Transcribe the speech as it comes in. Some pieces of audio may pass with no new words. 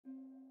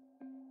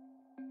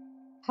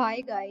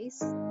Hi guys,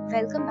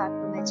 welcome back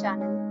to my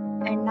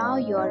channel, and now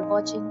you are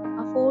watching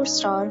a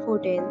 4-star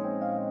hotel.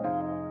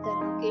 The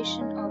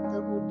location of the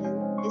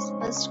hotel is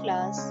first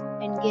class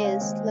and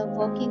guests love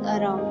walking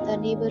around the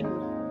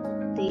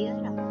neighborhood. There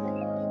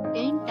are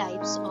 10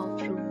 types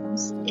of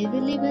rooms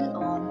available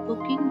on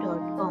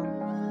booking.com.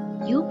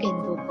 You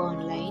can book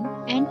online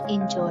and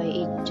enjoy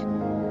it.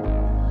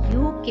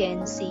 You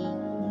can see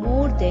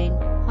more than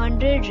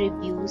 100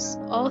 reviews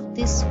of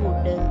this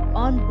hotel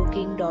on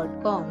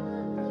booking.com.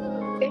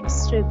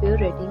 Its review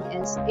rating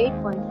is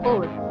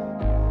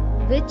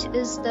 8.4, which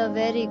is the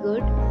very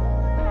good.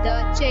 The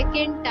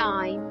check-in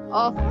time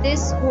of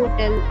this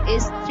hotel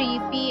is 3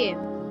 p.m.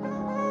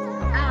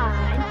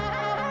 and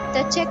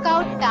the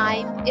checkout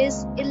time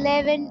is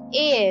 11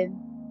 a.m.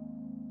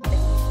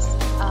 Pets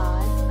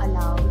are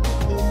allowed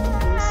in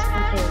this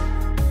hotel.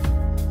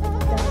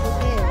 The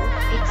hotel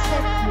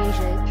accepts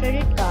major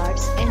credit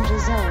cards and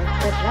reserves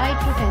the right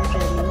to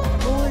temporarily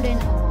hold an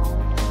amount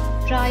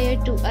prior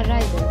to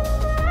arrival.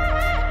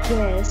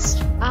 Guests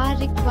are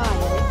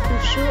required to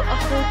show a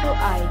photo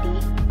ID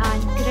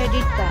and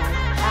credit card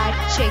at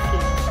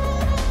check-in.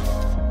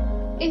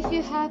 If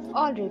you have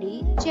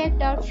already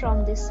checked out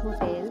from this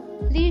hotel,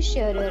 please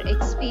share your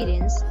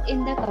experience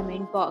in the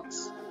comment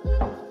box.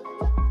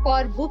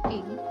 For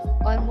booking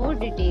or more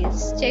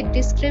details, check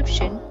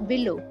description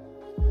below.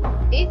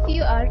 If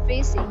you are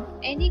facing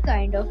any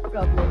kind of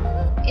problem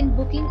in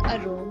booking a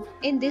room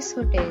in this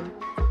hotel,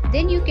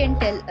 then you can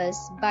tell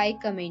us by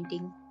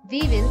commenting.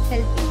 We will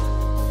help you.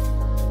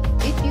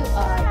 If you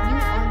are new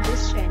on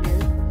this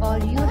channel or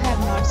you have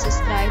not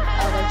subscribed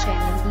our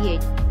channel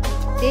yet,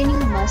 then you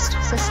must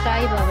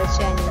subscribe our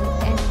channel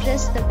and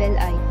press the bell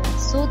icon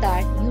so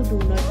that you do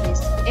not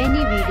miss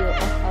any video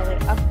of our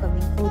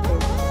upcoming hotel.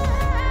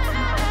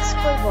 Thanks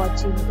for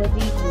watching the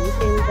video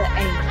till the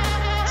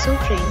end. So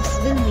friends,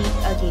 we'll meet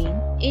again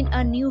in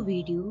a new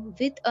video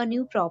with a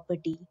new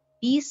property.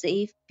 Be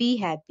safe, be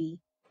happy.